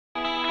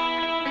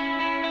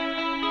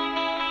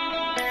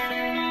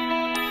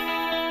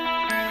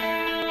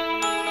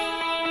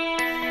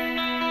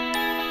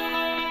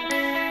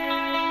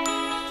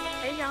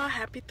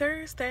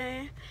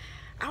Thursday.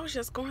 I was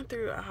just going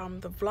through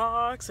the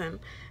vlogs, and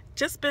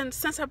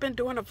since I've been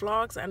doing the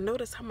vlogs, I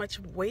noticed how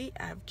much weight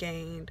I've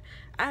gained.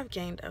 I've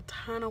gained a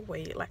ton of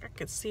weight. Like, I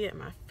could see it in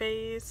my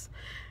face.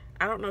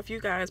 I don't know if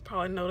you guys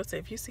probably noticed it.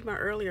 If you see my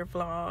earlier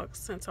vlogs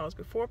since I was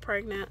before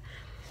pregnant,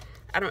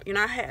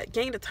 I had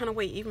gained a ton of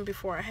weight even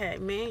before I had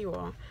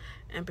Emmanuel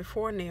and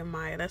before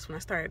Nehemiah. That's when I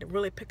started to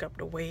really pick up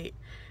the weight.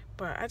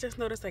 But I just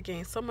noticed I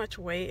gained so much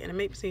weight, and it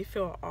makes me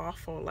feel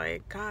awful.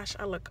 Like, gosh,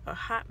 I look a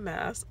hot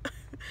mess.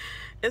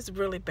 It's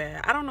really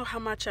bad. I don't know how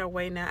much I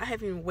weigh now. I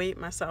haven't even weighed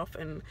myself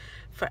in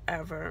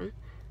forever.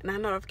 And I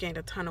know I've gained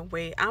a ton of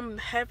weight. I'm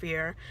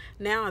heavier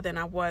now than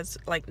I was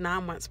like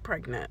 9 months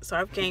pregnant. So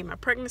I've gained my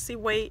pregnancy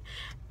weight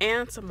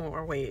and some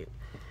more weight.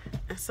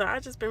 And so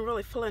I've just been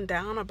really feeling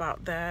down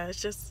about that.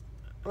 It's just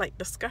like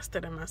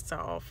disgusted in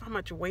myself, how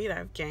much weight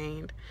I've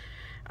gained.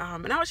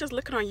 And I was just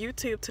looking on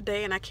YouTube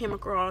today, and I came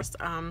across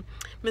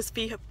Miss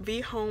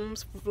V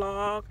Holmes'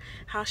 vlog,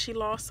 how she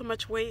lost so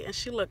much weight, and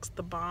she looks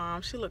the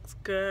bomb. She looks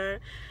good,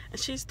 and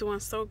she's doing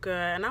so good.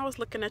 And I was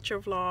looking at your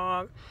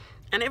vlog,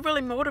 and it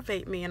really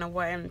motivated me in a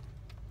way. And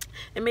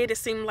it made it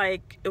seem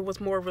like it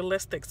was more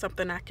realistic,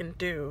 something I can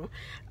do.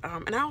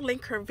 And I'll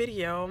link her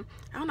video.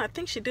 I don't know, I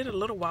think she did it a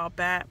little while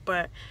back,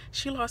 but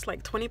she lost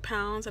like 20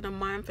 pounds in a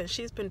month, and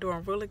she's been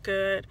doing really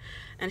good.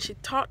 And she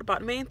talked about,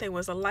 the main thing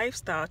was a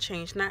lifestyle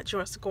change, not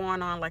just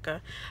going on like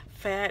a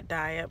fad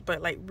diet,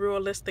 but like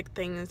realistic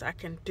things I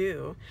can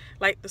do,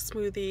 like the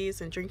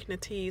smoothies and drinking the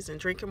teas and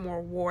drinking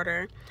more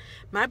water.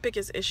 My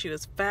biggest issue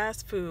is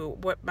fast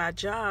food. With my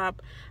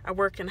job, I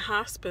work in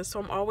hospice,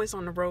 so I'm always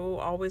on the road,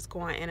 always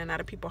going in and out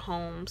of people's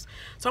homes.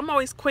 So I'm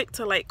always quick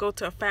to like go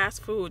to a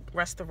fast food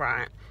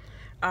restaurant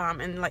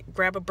and like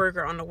grab a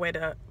burger on the way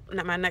to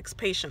my next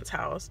patient's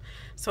house.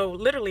 So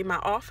literally my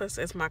office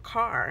is my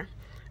car.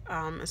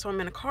 And so I'm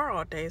in a car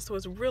all day, so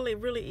it's really,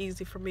 really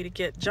easy for me to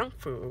get junk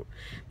food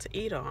to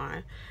eat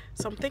on.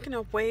 So I'm thinking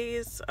of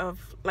ways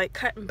of like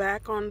cutting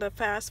back on the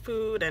fast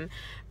food and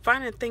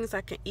finding things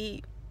I can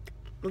eat.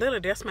 Literally,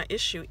 that's my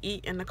issue,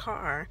 eat in the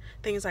car.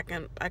 Things I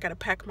gotta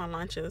pack my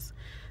lunches.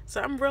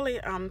 So I'm really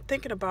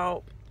thinking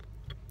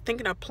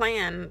of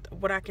plan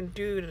what I can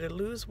do to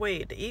lose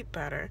weight, to eat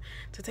better,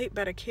 to take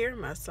better care of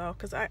myself,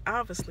 because I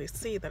obviously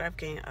see that I've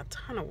gained a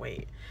ton of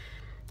weight,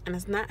 and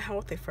it's not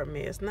healthy for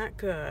me. It's not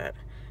good,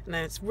 and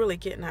it's really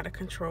getting out of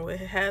control.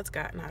 It has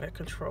gotten out of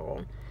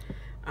control.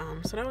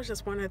 So that was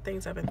just one of the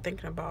things I've been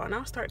thinking about, and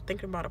I'll start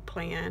thinking about a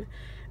plan.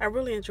 I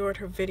really enjoyed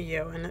her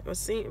video, and it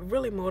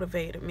really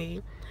motivated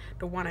me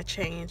to want to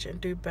change and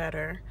do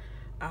better.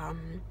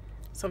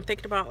 So I'm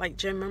thinking about like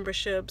gym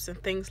memberships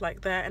and things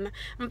like that, and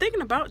I'm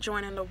thinking about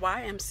joining the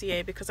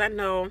YMCA, because I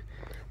know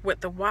with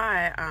the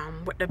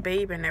with the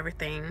baby and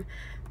everything,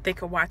 they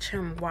could watch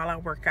him while I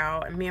work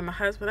out, and me and my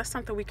husband, that's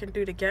something we can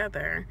do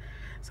together.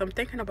 So I'm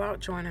thinking about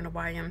joining the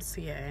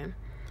YMCA.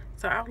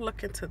 So I'll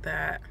look into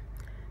that.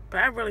 But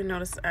I really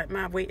noticed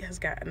my weight has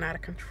gotten out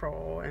of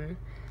control, and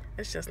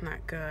it's just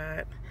not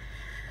good.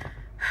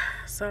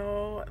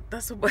 So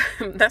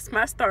that's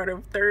my start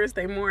of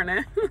Thursday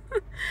morning.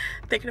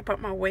 Thinking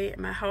about my weight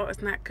and my health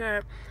is not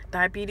good.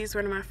 Diabetes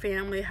running my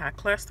family, high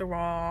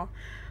cholesterol,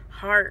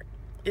 heart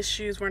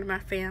issues running my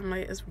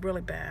family is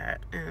really bad,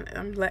 and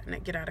I'm letting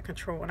it get out of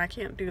control, and I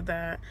can't do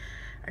that.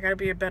 I gotta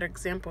be a better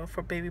example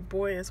for baby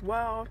boy as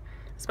well,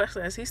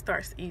 especially as he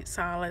starts to eat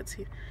solids.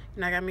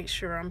 I gotta make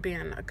sure I'm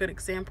being a good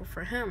example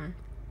for him.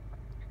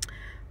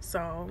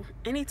 So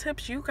any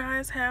tips you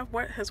guys have,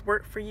 what has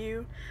worked for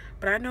you?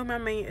 But I know my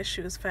main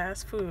issue is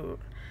fast food,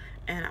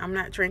 and I'm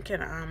not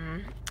drinking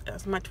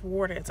as much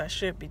water as I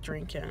should be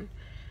drinking.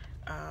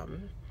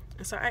 And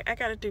so I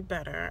gotta do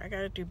better. I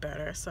gotta do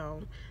better.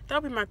 So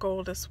that'll be my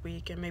goal this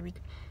week, and maybe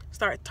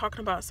start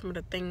talking about some of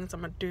the things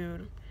I'm gonna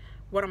do,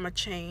 what I'm gonna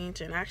change,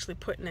 and actually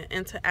putting it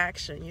into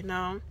action, you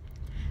know.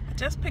 I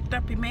just picked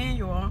up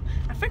Emmanuel.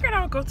 I figured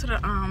I would go to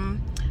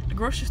the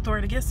grocery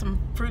store to get some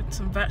fruits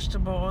and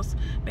vegetables,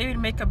 maybe to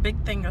make a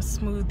big thing of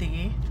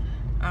smoothie,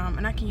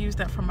 and I can use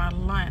that for my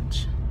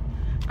lunch.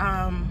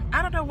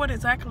 I don't know what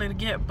exactly to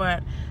get,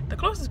 but the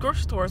closest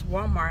grocery store is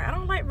Walmart. I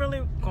don't like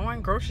really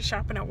going grocery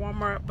shopping at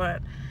Walmart,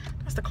 but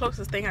that's the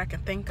closest thing I can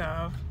think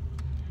of,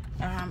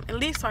 at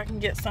least so I can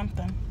get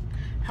something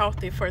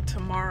healthy for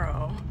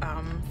tomorrow,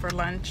 for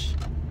lunch.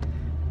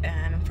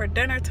 And for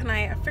dinner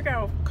tonight, I figure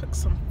I'll cook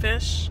some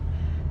fish.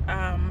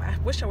 I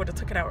wish I would have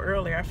took it out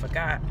earlier. I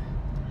forgot.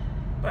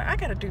 But I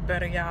gotta do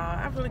better, y'all.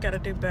 I really gotta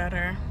do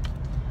better.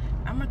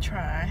 I'm gonna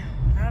try.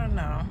 I don't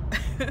know.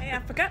 Hey, I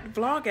forgot to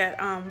vlog at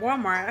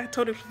Walmart. I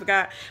totally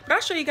forgot. But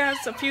I'll show you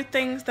guys a few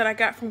things that I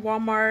got from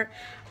Walmart.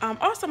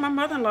 Also, my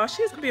mother-in-law,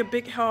 she's gonna be a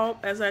big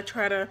help as I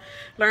try to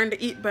learn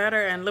to eat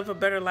better and live a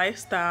better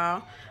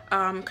lifestyle.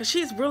 Because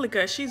she's really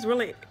good. She's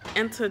really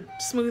into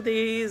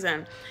smoothies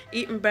and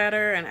eating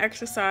better and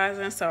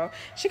exercising. So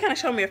she kind of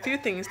showed me a few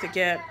things to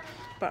get.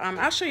 But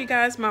I'll show you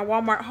guys my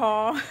Walmart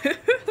haul. I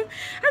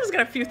just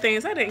got a few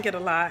things. I didn't get a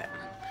lot.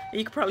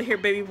 You can probably hear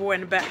baby boy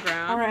in the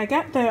background. All right, I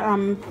got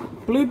the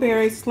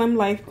Blueberry Slim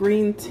Life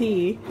Green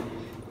Tea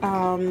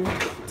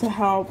to to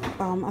help.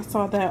 I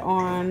saw that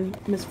on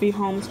Miss V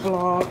Home's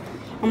vlog.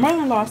 My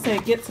mother-in-law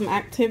said get some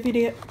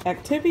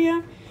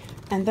Activia,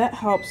 and that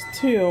helps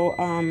too,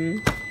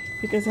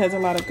 because it has a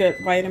lot of good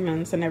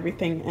vitamins and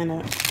everything in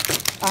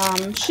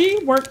it.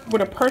 She worked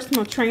with a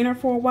personal trainer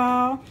for a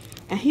while,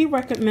 and he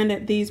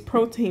recommended these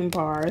protein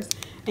bars.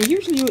 And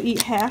usually you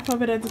eat half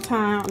of it at a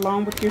time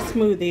along with your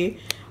smoothie.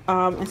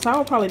 And so I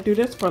will probably do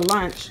this for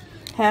lunch,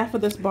 half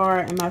of this bar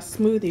and my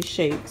smoothie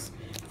shakes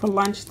for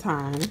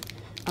lunchtime.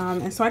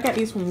 And so I got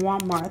these from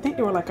Walmart. I think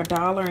they were like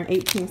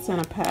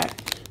 $1.18 a pack.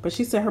 But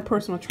she said her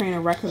personal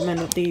trainer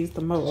recommended these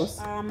the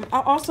most.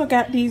 I also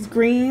got these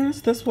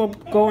greens. This will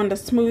go in the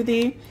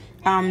smoothie.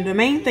 The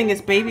main thing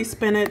is baby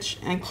spinach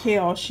and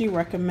kale. She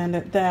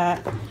recommended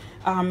that.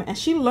 And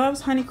she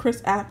loves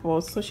Honeycrisp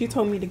apples. So she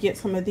told me to get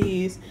some of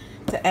these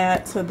to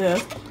add to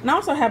this. And I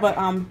also have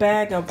a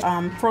bag of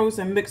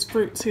frozen mixed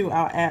fruit too.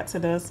 I'll add to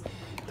this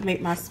to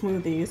make my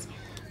smoothies.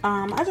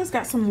 I just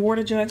got some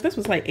water jugs. This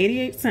was like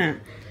 88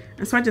 cents.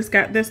 And so I just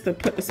got this to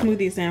put the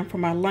smoothies in for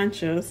my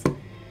lunches.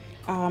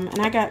 And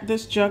I got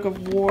this jug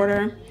of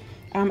water.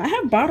 I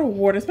have bottled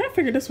waters, but I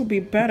figured this would be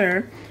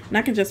better. And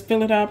I can just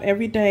fill it up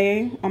every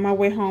day on my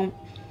way home,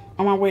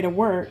 on my way to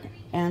work.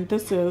 And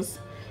this is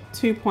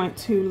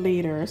 2.2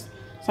 liters.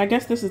 So I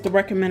guess this is the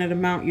recommended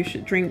amount you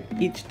should drink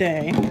each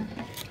day.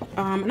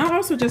 And I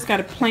also just got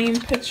a plain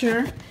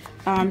pitcher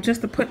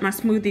just to put my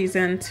smoothies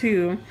in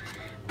too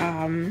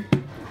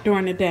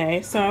during the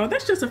day. So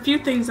that's just a few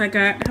things I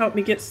got to help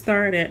me get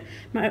started.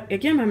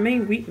 Again, my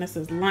main weakness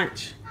is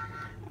lunch.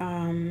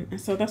 And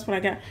so that's what I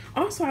got.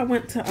 Also, I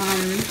went to,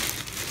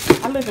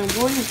 I live in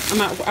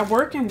I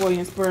work in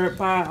Williamsburg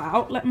by an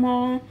outlet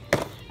mall.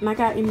 And I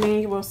got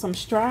Emmanuel some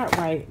Stride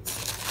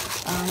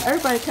Rights.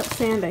 Everybody kept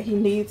saying that he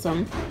needs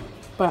them.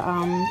 But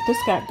this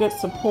got good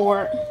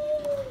support.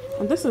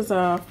 And this is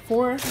a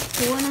four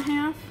and a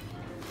half.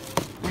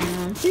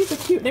 And these are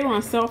cute. They were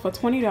on sale for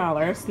 $20,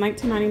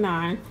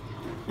 $19.99.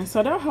 And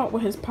so they'll help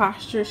with his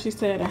posture, she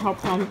said, and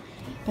help him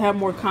to have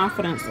more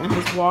confidence in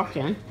his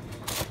walking.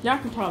 Y'all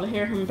can probably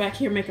hear him back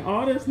here making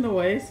all this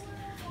noise.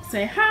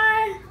 Say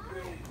hi.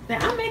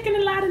 That I'm making a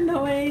lot of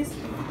noise.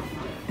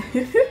 He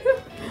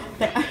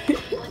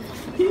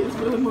is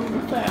really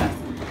moving fast.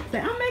 Say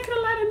I'm making a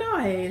lot of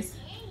noise.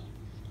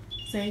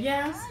 Say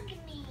yes.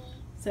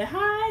 Say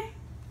hi.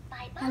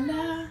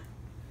 Hello.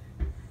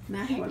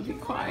 Now he want to be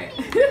quiet.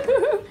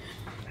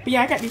 But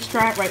yeah, I got these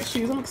Stride Right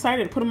shoes. I'm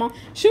excited to put them on.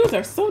 Shoes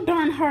are so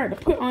darn hard to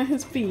put on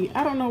his feet.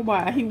 I don't know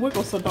why. He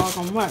wiggles so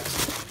doggone much.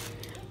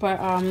 But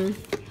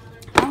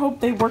I hope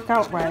they work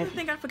out right. Another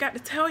thing I forgot to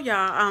tell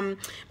y'all,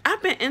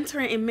 I've been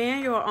entering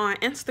Emmanuel on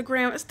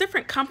Instagram. It's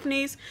different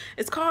companies.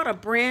 It's called a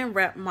brand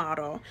rep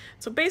model.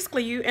 So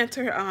basically you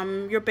enter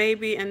your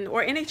baby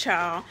or any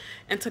child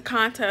into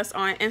contests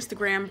on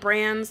Instagram.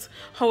 Brands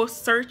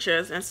host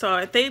searches, and so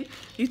if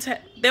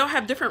they'll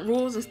have different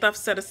rules and stuff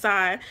set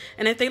aside,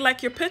 and if they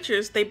like your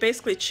pictures, they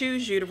basically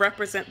choose you to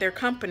represent their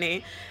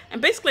company,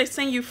 and basically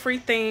send you free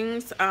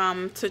things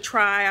to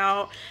try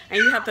out, and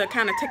you have to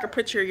kind of take a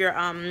picture of your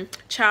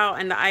child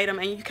and the item,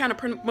 and you kind of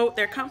promote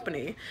their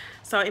company.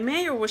 So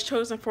Emmanuel was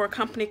chosen for a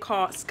company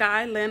called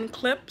Skyline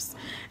Clips,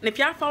 and if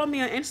y'all follow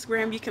me on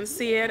Instagram, you can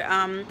see it.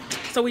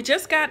 So we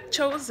just got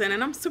chosen,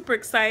 and I'm super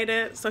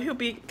excited. So he'll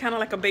be kind of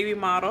like a baby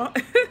model,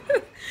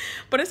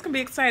 but it's gonna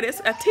be exciting. It's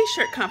a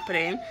t-shirt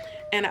company.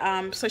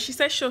 And so she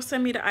said she'll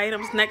send me the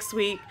items next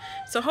week.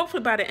 So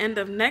hopefully by the end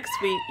of next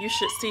week, you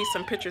should see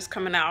some pictures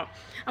coming out.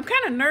 I'm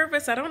kind of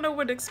nervous. I don't know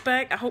what to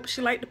expect. I hope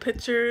she liked the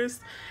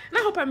pictures. And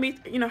I hope I meet,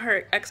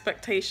 her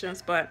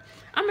expectations. But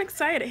I'm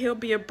excited. He'll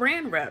be a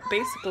brand rep,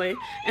 basically.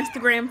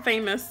 Instagram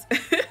famous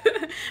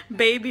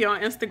baby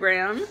on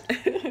Instagram.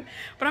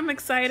 But I'm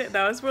excited,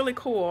 though. It's really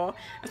cool.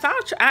 And so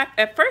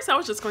at first, I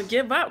was just going to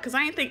give up because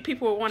I didn't think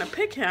people would want to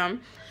pick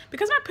him.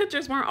 Because my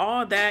pictures weren't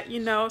all that,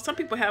 some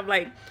people have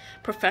like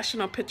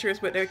professional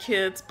pictures with their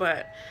kids,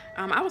 but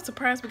I was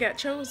surprised we got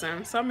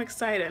chosen. So I'm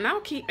excited, and I'll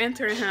keep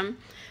entering him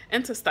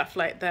into stuff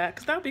like that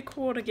because that would be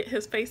cool to get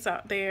his face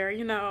out there,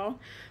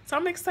 So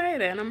I'm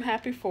excited, and I'm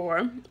happy for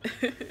him.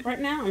 Right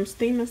now I'm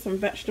steaming some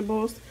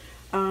vegetables.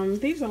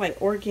 These are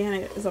like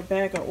organic, it's a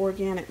bag of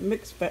organic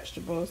mixed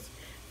vegetables,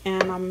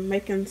 and I'm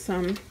making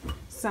some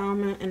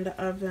salmon in the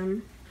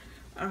oven.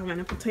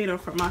 And a potato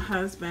for my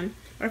husband.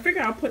 I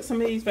figure I'll put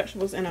some of these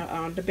vegetables in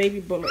the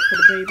baby bullet for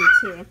the baby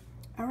too.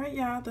 Alright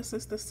y'all, this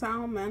is the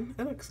salmon.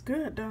 It looks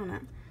good, don't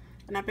it?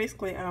 And I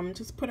basically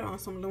just put it on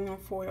some aluminum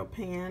foil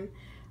pan.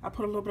 I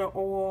put a little bit of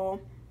oil,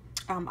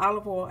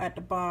 olive oil at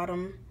the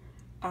bottom,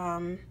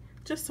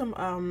 just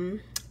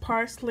some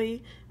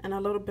parsley and a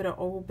little bit of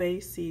Old Bay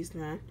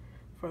seasoning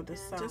for the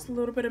salmon. Just a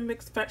little bit of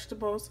mixed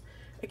vegetables.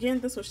 Again,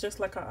 this was just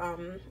like a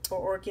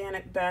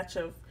organic batch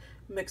of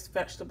mixed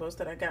vegetables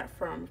that I got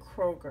from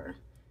Kroger.